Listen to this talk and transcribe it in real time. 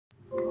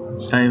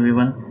Hi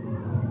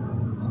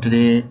everyone,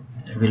 today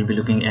we'll be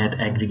looking at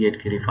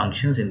aggregate query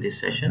functions in this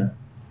session,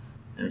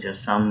 which are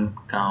sum,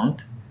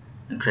 count,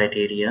 and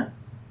criteria,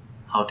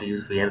 how to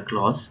use where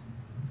clause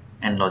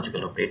and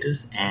logical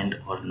operators and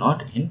or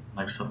not in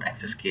Microsoft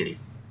Access Query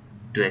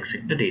to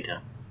extract the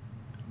data.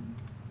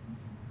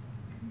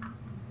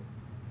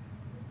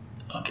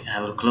 Okay,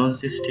 I will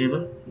close this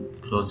table,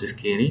 close this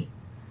query,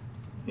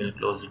 we'll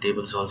close the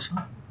tables also.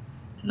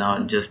 Now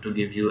just to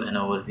give you an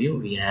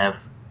overview, we have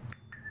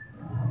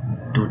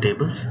two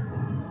tables.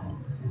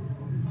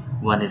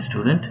 One is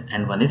student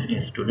and one is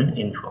student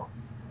info.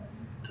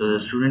 So the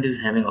student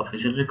is having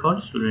official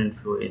record, student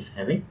info is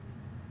having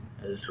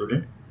as a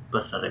student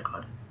personal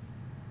record.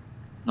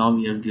 Now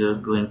we are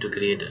going to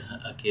create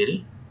a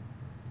query.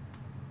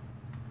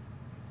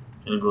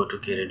 We'll go to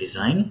query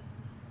design,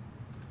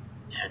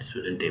 add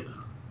student table,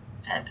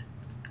 add,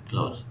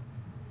 close.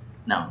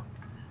 Now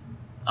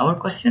our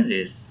question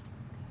is,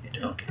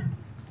 okay,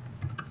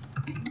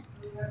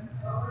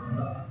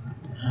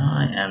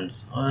 I am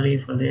sorry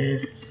for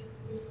this.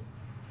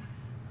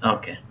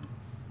 Okay,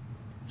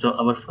 so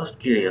our first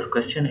query or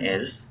question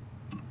is,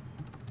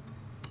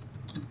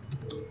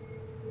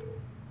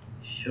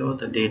 show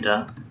the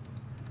data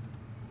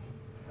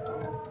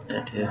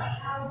that is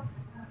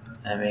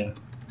having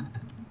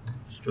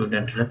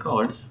student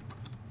records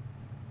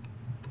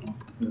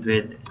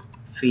with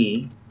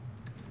fee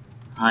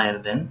higher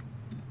than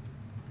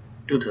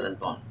 2000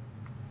 pound.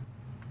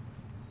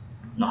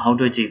 Now how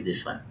to achieve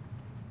this one?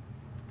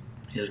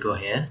 We'll go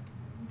here,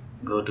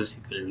 go to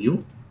SQL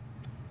view,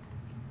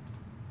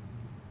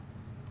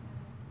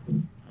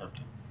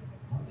 okay,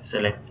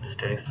 select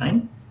static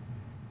sign,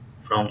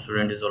 from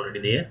student is already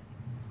there.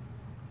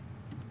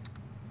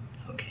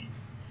 Okay,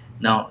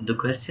 now the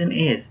question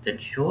is that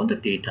show the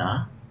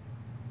data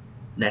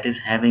that is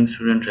having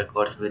student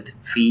records with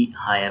fee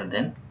higher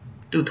than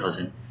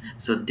 2000.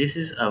 So this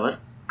is our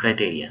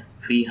criteria,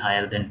 fee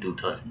higher than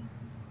 2000.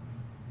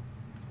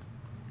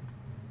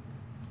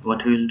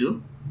 What we will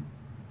do,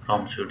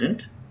 from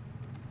student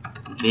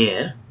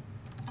where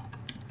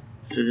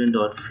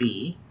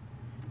student.fee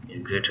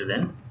is greater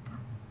than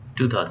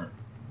 2000.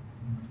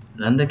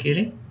 Run the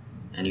query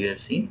and you have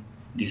seen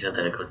these are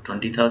the records: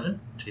 20,000,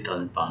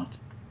 3,000 pounds.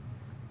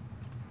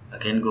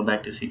 Again go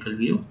back to SQL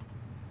view.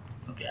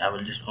 Okay, I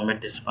will just omit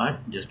this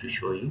part just to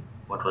show you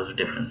what was the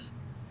difference.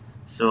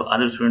 So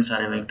other students are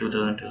having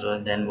 2000,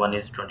 2000, then one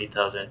is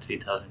 20,000,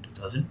 3,000,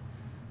 2,000.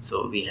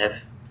 So we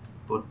have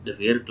put the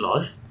where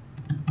clause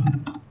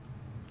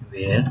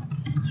where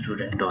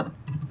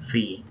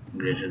student.fee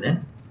greater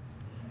than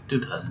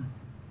 2000,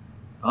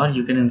 or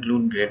you can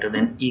include greater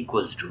than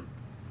equals to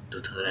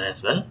 2000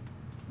 as well,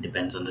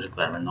 depends on the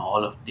requirement. Now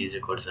all of these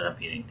records are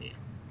appearing there.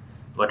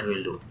 What we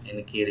will do in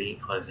the query,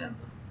 for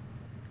example,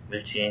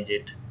 we'll change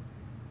it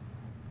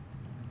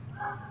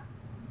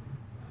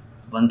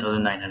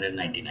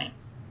 1999.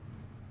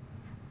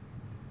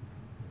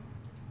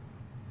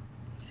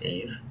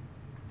 Save.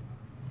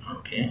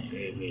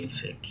 Okay, we will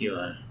say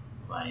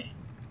QRY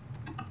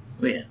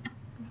where.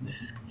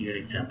 This is your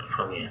example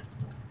from here.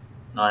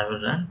 Now I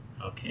will run.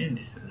 Okay,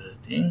 this is the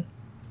thing.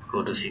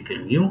 Go to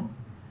SQL view,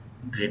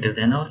 greater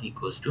than or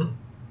equals to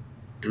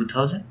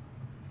 2000.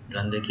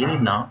 Run the query.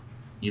 Now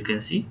you can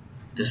see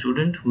the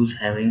student who's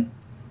having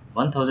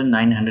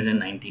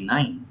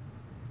 1999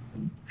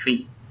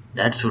 fee,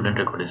 that student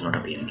record is not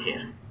appearing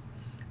here.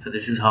 So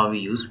this is how we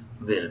use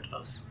where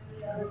clause.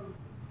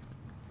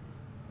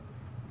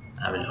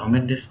 I will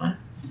omit this one.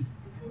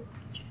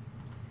 Okay.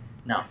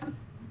 Now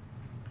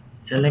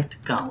select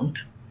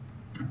count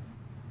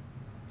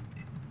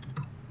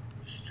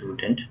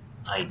student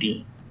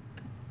ID,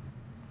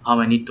 how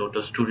many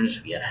total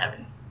students we are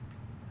having.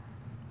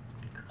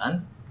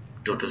 Run.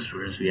 Total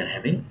students we are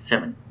having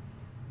 7.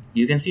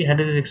 You can see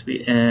header is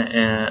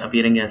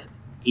appearing as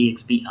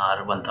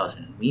EXPR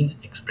 1000, means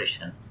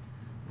expression.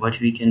 What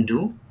we can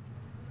do,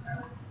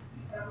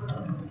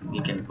 we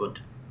can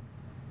put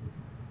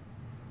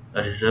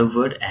a reserve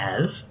word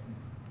as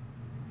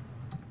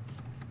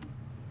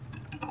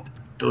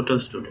total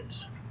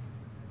students.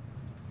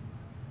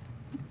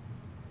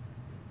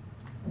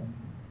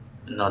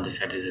 Now this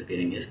header is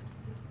appearing as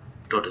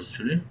total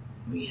student,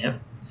 we have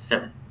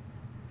 7.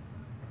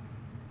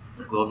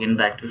 Go again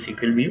back to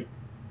SQL view.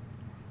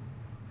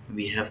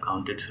 We have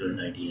counted student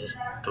ID as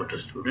total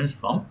students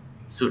from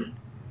student.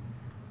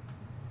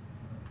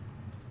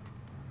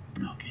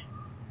 Okay,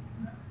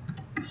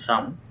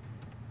 sum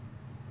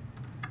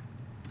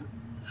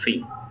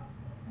fee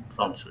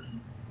from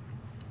student,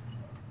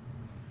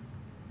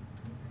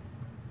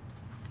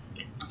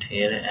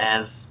 here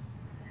as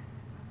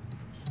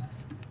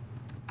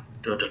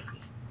total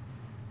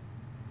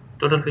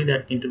fee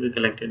that need to be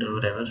collected or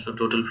whatever. So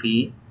total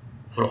fee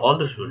for all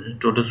the students,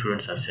 total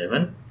students are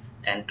 7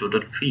 and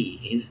total fee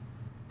is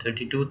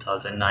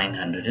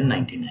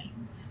 32,999.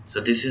 So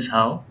this is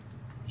how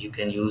you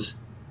can use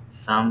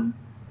sum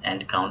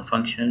and count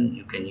function.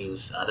 You can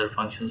use other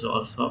functions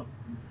also,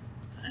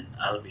 and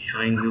I'll be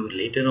showing you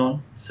later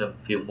on some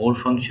few more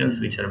functions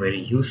which are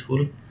very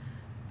useful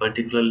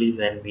particularly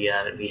when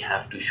we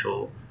have to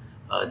show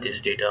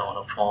this data on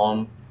a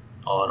form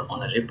or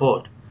on a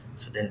report.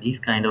 So then these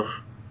kind of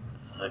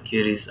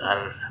queries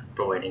are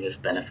providing us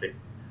benefit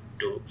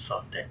to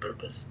solve that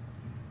purpose.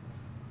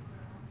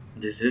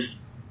 This is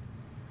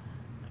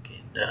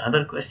okay. The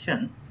other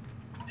question.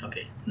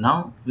 Okay,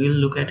 now we'll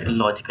look at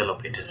logical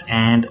operators,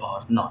 and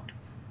or not.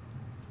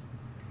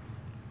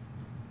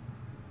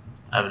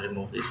 I will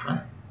remove this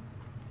one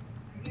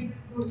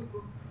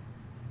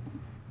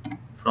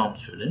from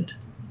student.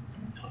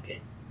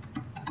 Okay,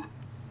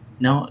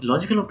 now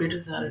logical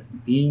operators are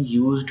being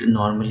used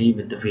normally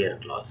with the where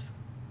clause,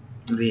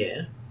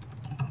 where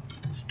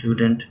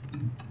student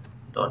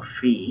dot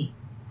fee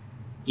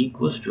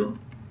equals to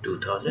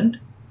 2000,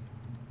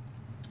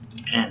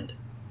 and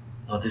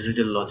now this is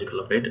the logical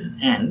operator,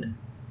 and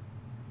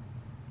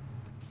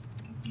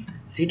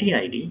city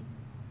ID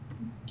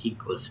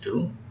equals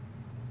to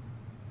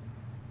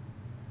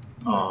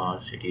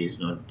city is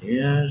not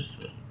there,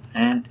 so,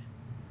 and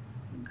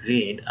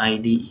grade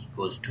ID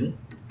equals to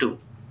 2.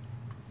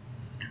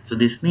 So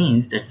this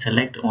means that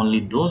select only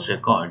those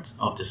records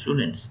of the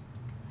students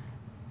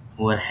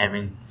who are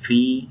having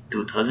fee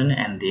 2000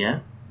 and they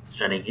are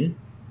studying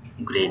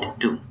in grade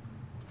 2.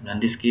 Run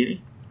this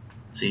query.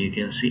 So you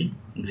can see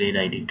grade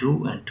ID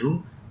 2 and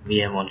 2. We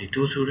have only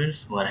 2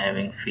 students who are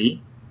having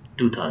fee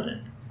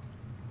 2000.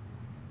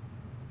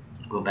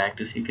 Go back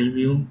to SQL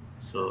view.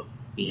 So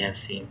we have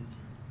seen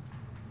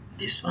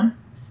this one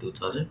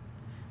 2000.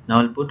 Now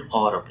I'll put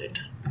OR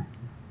operator.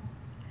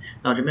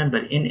 Now remember,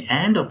 in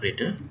AND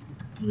operator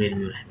where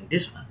we are having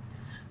this one,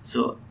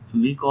 so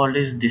we call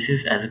this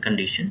is as a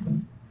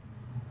condition,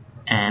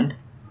 and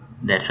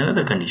that's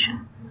another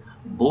condition.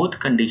 Both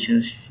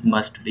conditions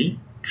must be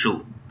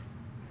true.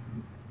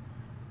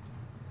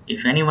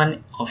 If any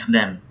one of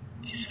them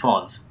is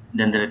false,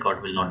 then the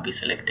record will not be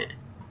selected.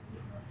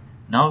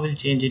 Now we'll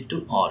change it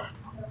to OR.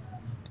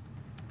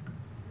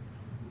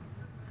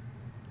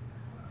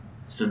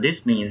 So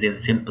this means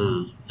in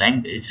simple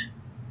language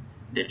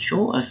that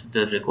show us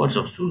the records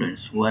of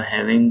students who are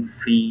having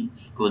fee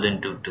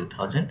equivalent to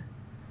 2000,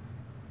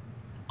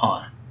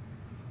 or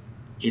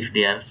if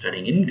they are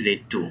studying in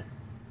grade 2.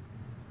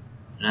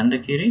 Run the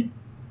query.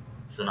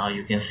 So now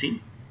you can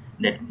see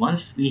that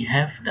once we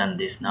have done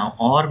this, now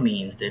OR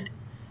means that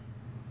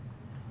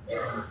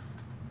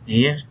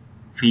here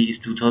fee is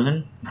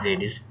 2000,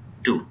 grade is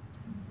 2.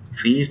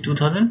 Fee is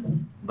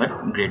 2000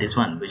 but grade is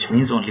 1, which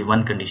means only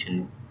one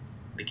condition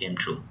became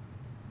true.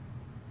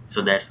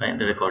 So that's why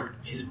the record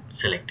is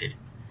selected.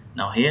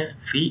 Now here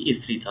fee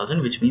is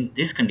 3000, which means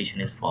this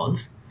condition is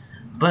false,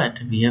 but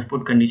we have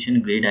put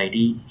condition grade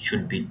ID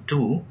should be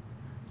 2,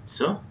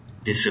 so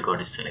this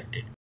record is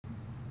selected.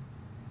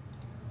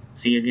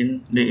 See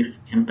again the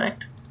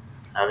impact.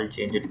 I will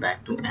change it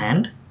back to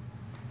and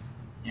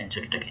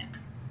check it again.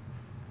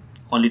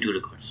 Only 2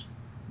 records,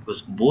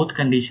 because both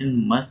conditions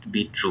must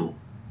be true.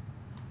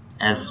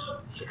 As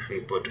if we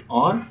put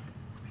OR,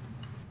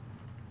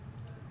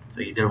 so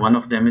either one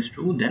of them is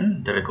true,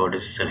 then the record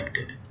is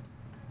selected.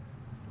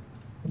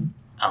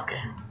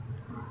 Okay,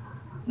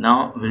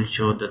 now we'll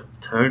show the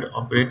third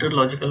operator,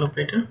 logical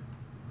operator,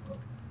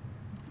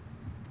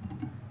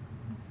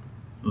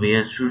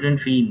 where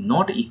student fee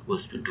not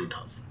equals to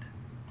 2000.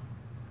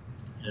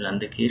 Run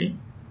the query.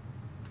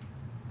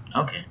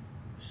 Okay,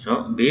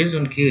 so based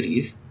on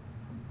queries,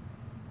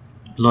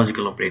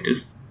 logical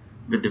operators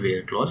with the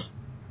where clause,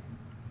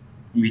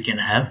 we can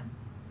have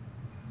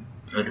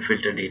the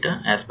filter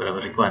data as per our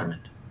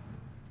requirement.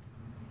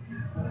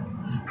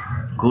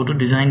 Go to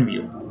design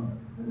view.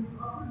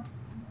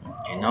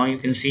 Okay, now you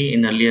can see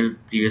in earlier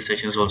previous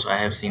sessions also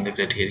I have seen the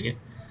criteria.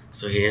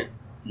 So here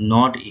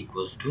not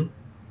equals to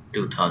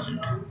 2000.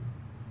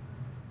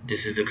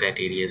 This is the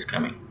criteria is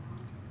coming.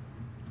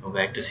 Go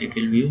back to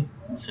SQL view,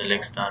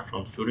 select start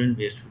from student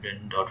where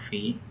student dot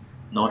fee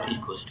not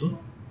equals to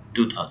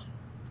 2000.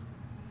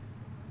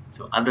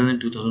 So other than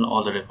 2000,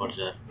 all the records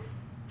are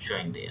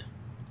showing there.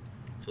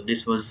 So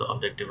this was the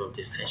objective of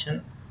this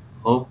session.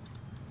 Hope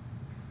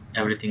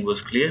everything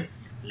was clear.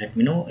 Let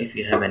me know if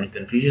you have any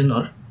confusion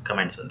or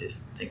comments on this.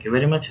 Thank you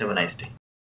very much. Have a nice day.